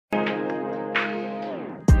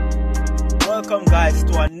welcome guys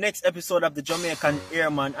to our next episode of the Jamaican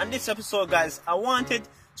Airman. And this episode, guys, I wanted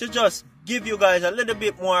to just give you guys a little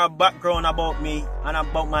bit more background about me and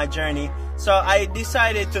about my journey. So I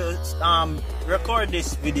decided to record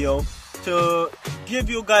this video to give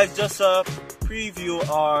you guys just a preview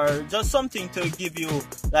or just something to give you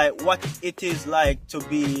like what it is like to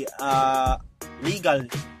be a legal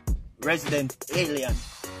resident alien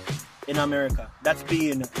in America. That's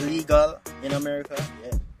being legal in America.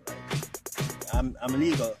 Yeah, I'm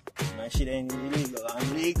legal. My shit ain't illegal.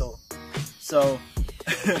 I'm legal. So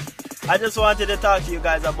I just wanted to talk to you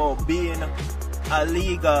guys about being a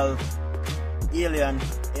legal alien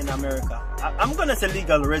in America. I'm gonna say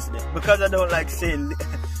legal resident because I don't like saying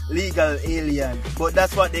legal alien, but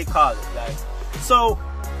that's what they call it, guys. So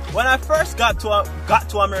when I first got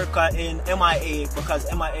to America in MIA,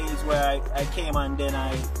 because MIA is where I came, and then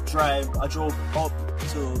I drove up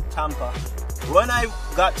to Tampa. When I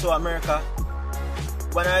got to America,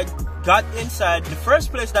 when I got inside, the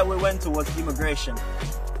first place that we went to was immigration.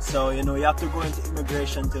 So you have to go into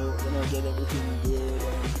immigration to get everything good,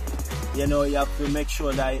 and you have to make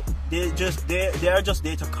sure that they are just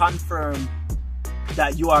there to confirm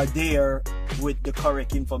that you are there with the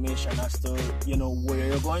correct information as to where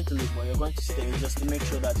you're going to live, where you're going to stay, just to make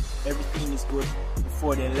sure that everything is good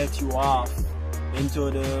before they let you off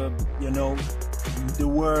into the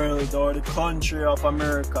world or the country of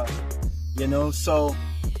America. So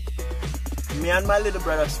me and my little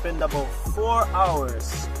brother spent about 4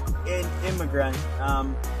 hours in immigrant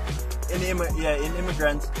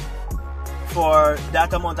for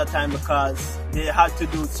that amount of time, because they had to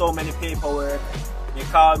do so many paperwork. They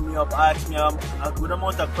called me up, asked me a good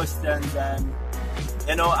amount of questions, and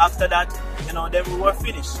after that, then we were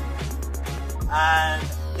finished. And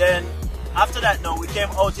then after that, we came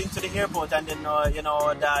out into the airport, and then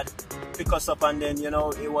Dad picked us up, and then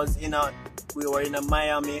it was we were in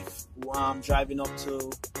Miami, driving up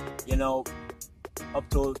to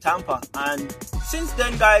Tampa. And since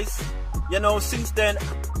then, guys,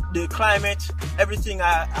 the climate, everything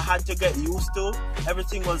I had to get used to.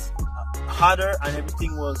 Everything was hotter and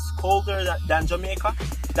everything was colder than Jamaica.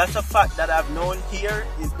 That's a fact that I've known here,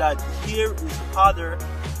 is that here is hotter,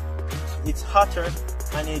 it's hotter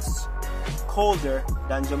and it's colder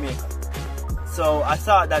than Jamaica. So I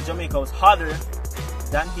thought that Jamaica was hotter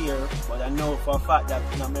than here, but I know for a fact that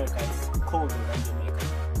in America it's colder than Jamaica.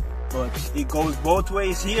 But it goes both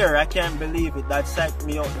ways here. I can't believe it. That psyched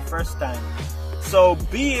me out the first time. So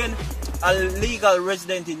being a legal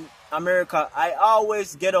resident in America, I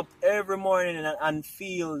always get up every morning and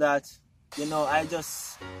feel that, I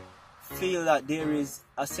just feel that there is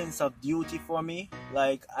a sense of duty for me.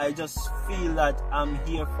 Like, I just feel that I'm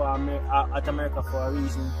here at America for a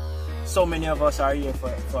reason. So many of us are here for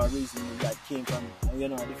a reason, that came from a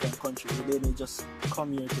different country. We didn't just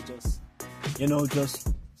come here to just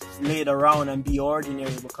lay around and be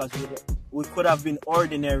ordinary, because we could have been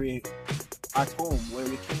ordinary at home where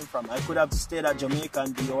we came from. I could have stayed at Jamaica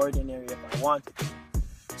and be ordinary if I wanted to.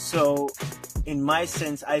 So in my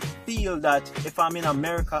sense, I feel that if I'm in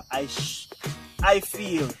America, I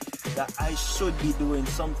feel that I should be doing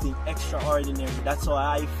something extraordinary. That's how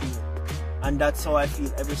I feel, and that's how I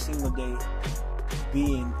feel every single day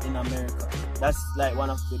being in America. That's like one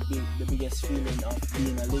of the biggest feeling of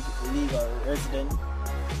being a legal resident,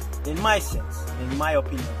 in my sense, in my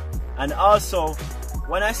opinion. And also,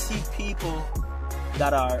 when I see people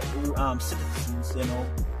that are citizens,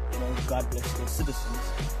 God bless those citizens,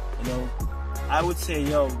 I would say,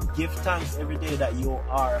 give thanks every day that you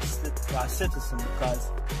are a citizen,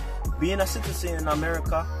 because being a citizen in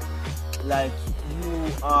America, like,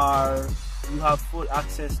 you have full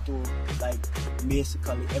access to, like,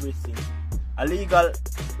 basically everything. A legal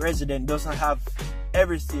resident doesn't have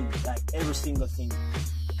everything, like every single thing.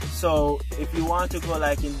 So if you want to go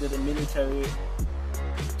like into the military,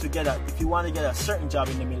 if you want to get a certain job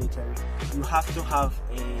in the military, you have to have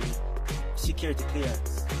a security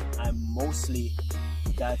clearance, and mostly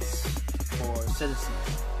that's for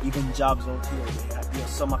citizens. Even jobs out here,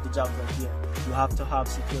 some of the jobs out here, you have to have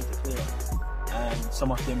security clearance, and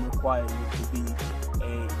some of them require you to be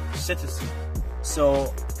a citizen.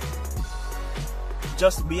 So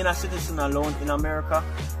just being a citizen alone in America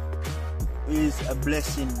is a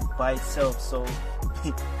blessing by itself. So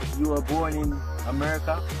if you were born in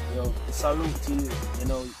America, salute to you.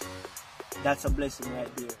 That's a blessing right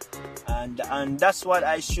there, and that's what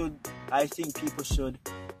I think people should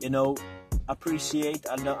appreciate.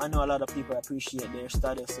 I know a lot of people appreciate their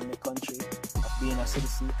status in the country of being a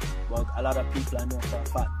citizen, but a lot of people I know for a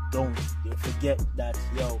fact don't. They forget that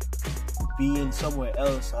being somewhere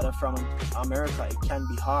else other from America, it can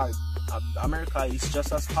be hard. America is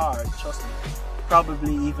just as hard, trust me,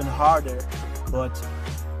 probably even harder, but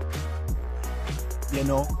you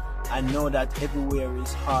know, I know that everywhere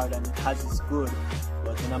is hard and it has its good,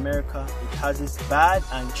 but in America it has its bad,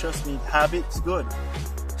 and trust me, it have its good.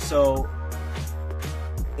 So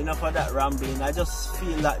enough of that rambling. I just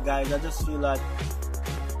feel that, guys, I just feel that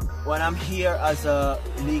when I'm here as a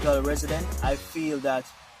legal resident, I feel that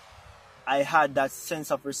I had that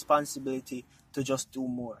sense of responsibility to just do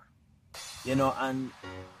more, you know. And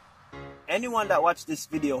anyone that watched this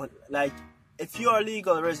video, like, if you're a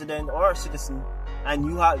legal resident or a citizen and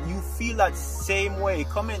you feel that same way,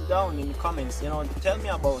 comment down in the comments, you know, tell me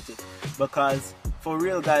about it. Because for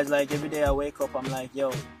real, guys, like, every day I wake up, I'm like,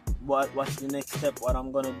 yo, what's the next step, what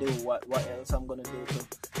I'm gonna do, what else I'm gonna do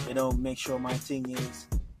to, you know, make sure my thing is,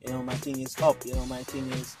 you know, my thing is up, you know, my thing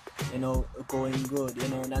is, you know, going good, you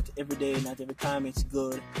know. Not every day, not every time it's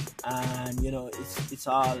good, and you know, it's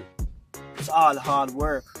all hard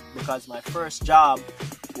work. Because my first job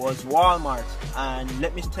was Walmart, and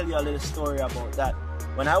let me tell you a little story about that.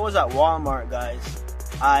 When I was at Walmart, guys,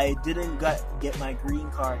 I didn't get my green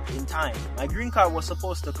card in time. My green card was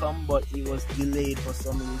supposed to come, but it was delayed for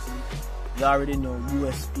some reason. You already know,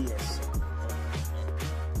 USPS.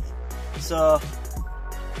 So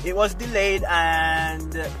it was delayed,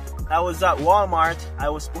 and I was at Walmart. I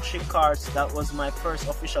was pushing carts. That was my first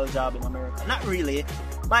official job in America. Not really.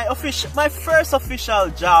 My first official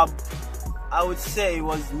job, I would say,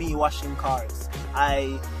 was me washing cars.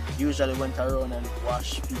 I usually went around and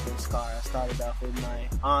washed people's cars. I started off with my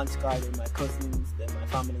aunt's car, then my cousins, then my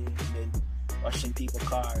family, then washing people's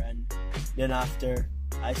car, and then after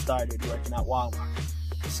I started working at Walmart.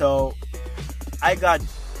 So I got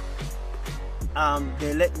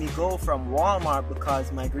they let me go from Walmart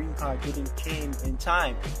because my green card didn't came in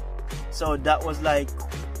time. So that was like,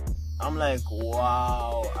 I'm like,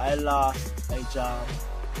 wow, I lost a job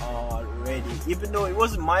already. Even though it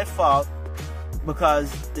wasn't my fault, because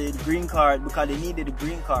the green card, because they needed a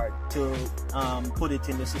green card to put it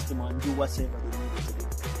in the system and do whatever they needed to do.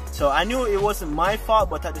 So I knew it wasn't my fault,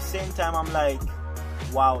 but at the same time, I'm like,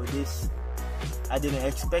 wow, this, I didn't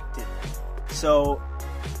expect it. So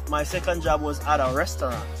my second job was at a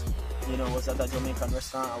restaurant, you know, was at a Jamaican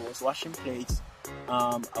restaurant. I was washing plates,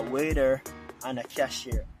 a waiter and a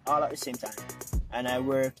cashier, all at the same time. And I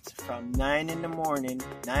worked from 9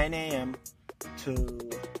 a.m. to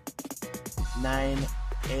 9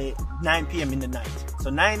 p.m. in the night. So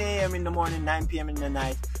 9 a.m. in the morning, 9 p.m. in the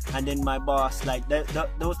night. And then my boss, like,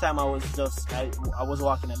 those time I was just, I was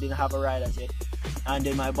walking, I didn't have a ride as yet. And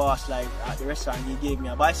then my boss, like, at the restaurant, he gave me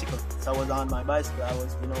a bicycle. So I was on my bicycle. I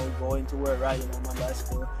was, you know, going to work, riding on my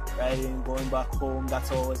bicycle, riding, going back home. That's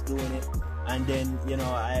how I was doing it. And then, you know,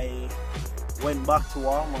 I went back to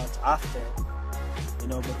Walmart after, you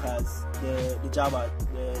know, because the job at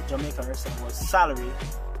the Jamaican restaurant was salary.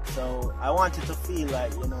 So I wanted to feel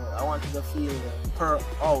like, you know, I wanted to feel per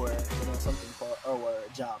hour, you know, something per hour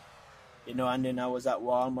job. You know, and then I was at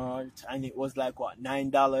Walmart, and it was like, what,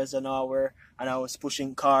 $9 an hour, and I was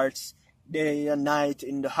pushing carts day and night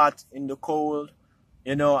in the hot, in the cold,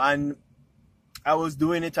 you know, and I was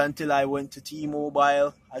doing it until I went to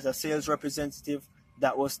T-Mobile as a sales representative.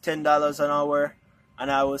 That was $10 an hour,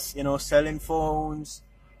 and I was, you know, selling phones,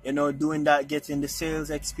 you know, doing that, getting the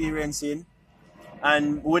sales experience in.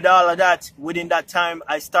 And with all of that, within that time,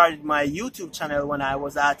 I started my YouTube channel when I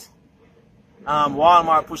was at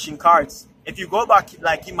Walmart pushing carts. If you go back,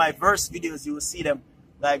 like, in my first videos, you will see them.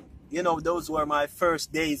 Like, you know, those were my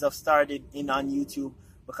first days of starting in on YouTube,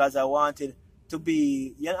 because I wanted to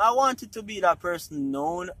be, you know, I wanted to be that person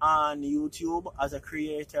known on YouTube as a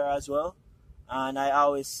creator as well. And I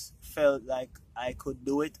always felt like I could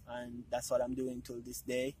do it, and that's what I'm doing till this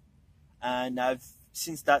day. And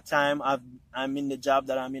since that time, I'm in the job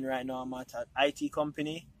that I'm in right now. I'm at an IT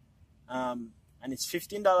company, and it's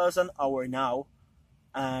 $15 an hour now.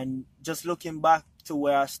 And just looking back to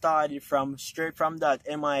where I started from, straight from that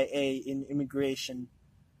MIA in immigration,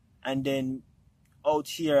 and then out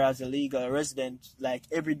here as a legal resident, like,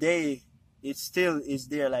 every day it still is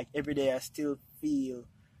there. Like, every day I still feel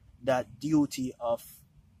that duty of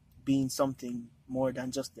being something more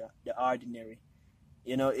than just the ordinary.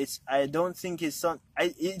 You know, I don't think it's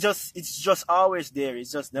just always there.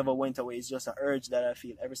 It's just never went away. It's just an urge that I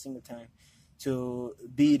feel every single time to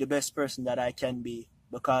be the best person that I can be,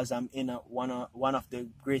 because I'm in one of the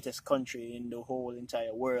greatest country in the whole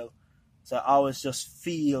entire world. So I always just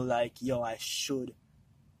feel like, yo, I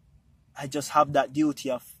just have that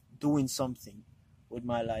duty of doing something with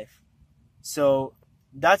my life. So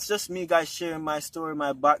that's just me, guys, sharing my story,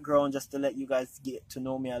 my background, just to let you guys get to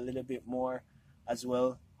know me a little bit more as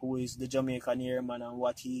well, who is the Jamaican Airman and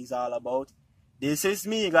what he's all about. This is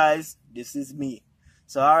me, guys. This is me.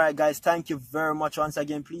 So, alright, guys, thank you very much once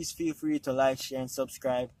again. Please feel free to like, share, and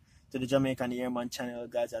subscribe to the Jamaican Airman channel,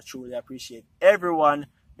 guys. I truly appreciate everyone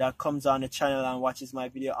that comes on the channel and watches my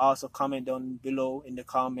video. Also, comment down below in the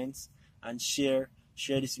comments and share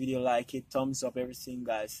this video, like it, thumbs up, everything,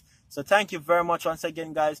 guys. So thank you very much once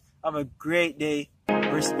again, guys. Have a great day.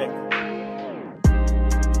 Respect.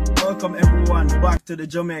 Welcome everyone back to the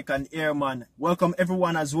Jamaican Airman. Welcome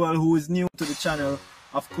everyone as well who is new to the channel,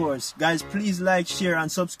 of course. Guys, please like, share, and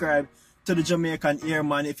subscribe to the Jamaican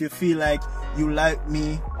Airman if you feel like you like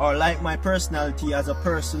me or like my personality as a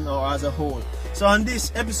person or as a whole. So on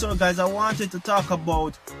this episode, guys, I wanted to talk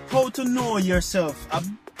about how to know yourself a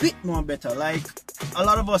bit more better. Like, a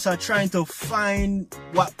lot of us are trying to find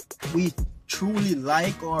what we truly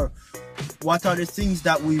like, or what are the things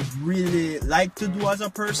that we really like to do as a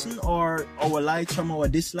person, or our likes from our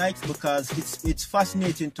dislikes, because it's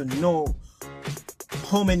fascinating to know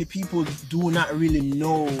how many people do not really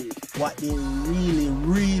know what they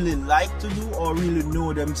really like to do, or really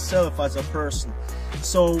know themselves as a person.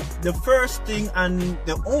 So the first thing, and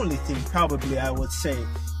the only thing probably I would say,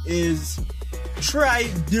 is try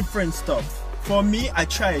different stuff. For me, I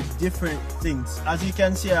try different things. As you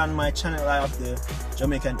can see on my channel, I have the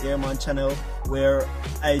Jamaican Airman channel where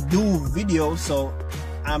I do videos. So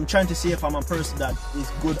I'm trying to see if I'm a person that is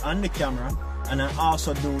good on the camera. And I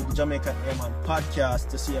also do the Jamaican Airman podcast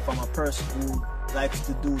to see if I'm a person who likes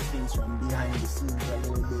to do things from behind the scenes, a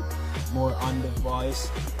little bit more on the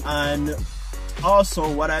voice. And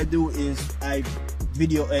also what I do is I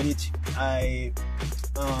video edit, I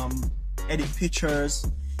edit pictures,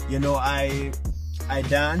 you know, I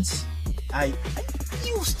dance. I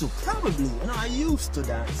used to, probably, you know, I used to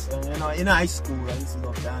dance. You know, in high school I used to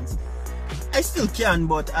love dance. I still can,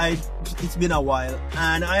 but it's been a while.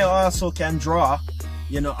 And I also can draw,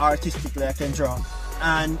 you know, artistically I can draw.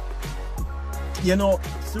 And you know,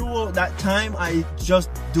 through that time I just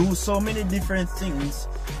do so many different things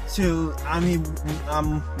till I'm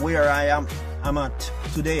where I'm at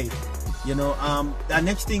today. You know, the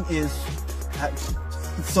next thing is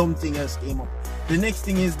something else came up. The next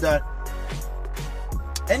thing is that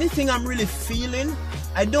anything I'm really feeling,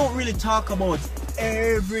 I don't really talk about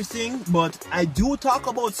everything, but I do talk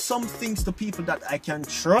about some things to people that I can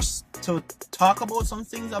trust to talk about some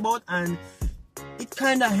things about, and it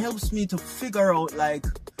kind of helps me to figure out like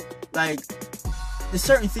the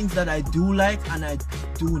certain things that I do like and I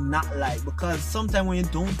do not like, because sometimes when you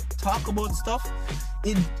don't talk about stuff,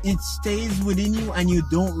 it stays within you and you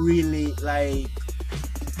don't really like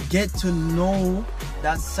get to know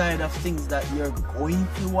that side of things that you're going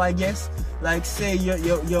through, I guess. Like, say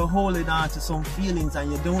you're holding on to some feelings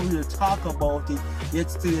and you don't really talk about it,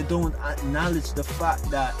 yet still you don't acknowledge the fact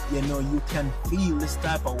that, you know, you can feel this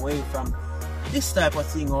type of way from this type of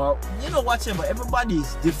thing, or, you know, whatever. Everybody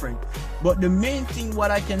is different. But the main thing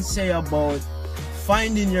what I can say about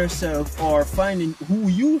finding yourself, or finding who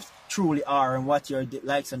you truly are and what your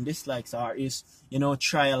likes and dislikes are, is, you know,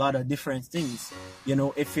 try a lot of different things. You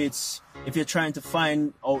know, if you're trying to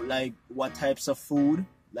find out like what types of food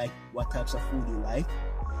you like,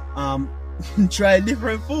 try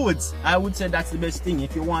different foods. I would say that's the best thing.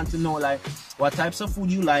 If you want to know like what types of food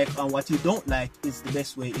you like and what you don't like, is the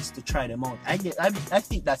best way is to try them out. I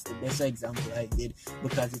think that's the best example I did,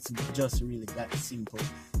 because it's just really that simple.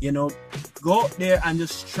 You know, go out there and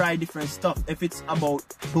just try different stuff. If it's about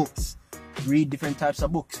books, read different types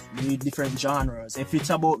of books, read different genres. If it's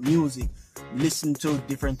about music, listen to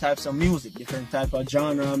different types of music, different type of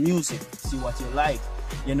genre of music, see what you like.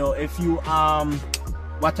 You know, if you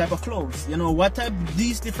what type of clothes, you know, what type,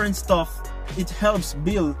 these different stuff, it helps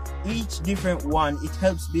build each different one. It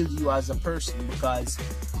helps build you as a person, because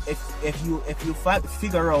if you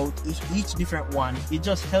figure out each different one, it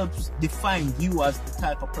just helps define you as the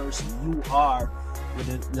type of person you are, with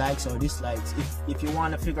the likes or dislikes. If you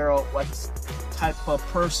want to figure out what type of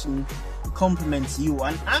person compliments you,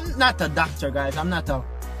 and I'm not a doctor, guys, I'm not a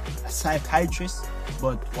psychiatrist,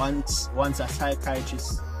 but once a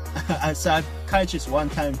psychiatrist one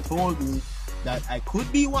time told me that I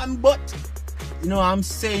could be one, but you know, I'm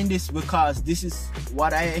saying this because this is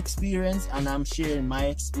what I experienced, and I'm sharing my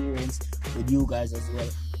experience with you guys as well.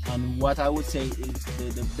 And what I would say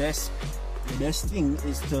is the best thing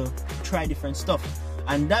is to try different stuff,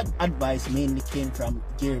 and that advice mainly came from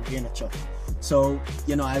Gary Vaynerchuk. So,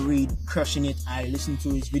 you know, I read Crushing It, I listen to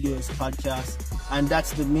his videos, podcasts, and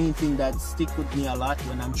that's the main thing that stick with me a lot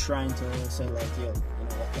when I'm trying to say like, yo, you know,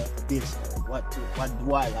 what type of this, or what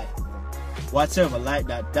do I like, whatever like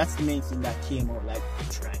that. That's the main thing that came out, like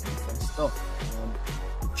try different stuff,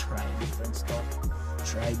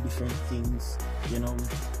 try different things,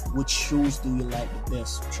 which shoes do you like the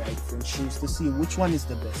best, try different shoes to see which one is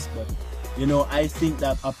the best. But I think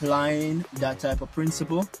that applying that type of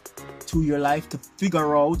principle to your life to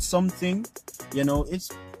figure out something, it's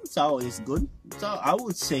always good. So I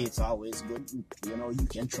would say it's always good. You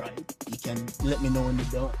can try it. You can let me know in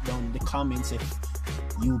down the comments if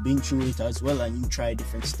you've been through it as well and you try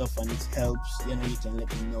different stuff and it helps. You can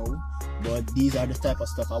let me know. But these are the type of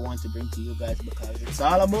stuff I want to bring to you guys, because it's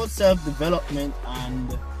all about self-development,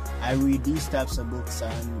 and I read these types of books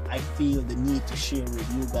and I feel the need to share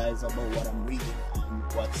with you guys about what I'm reading and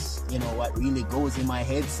what's what really goes in my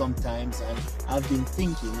head sometimes, and I've been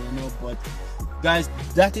thinking, but guys,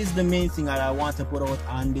 that is the main thing that I want to put out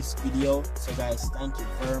on this video. So guys, thank you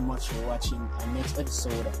very much for watching our next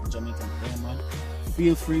episode of the Jamaican Airman.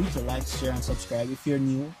 Feel free to like, share and subscribe if you're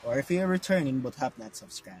new, or if you're returning but have not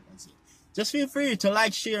subscribed as yet. Just feel free to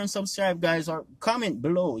like, share and subscribe, guys, or comment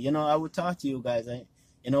below. I will talk to you guys.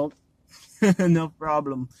 No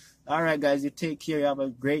problem. All right, guys, you take care. You have a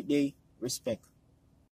great day. Respect.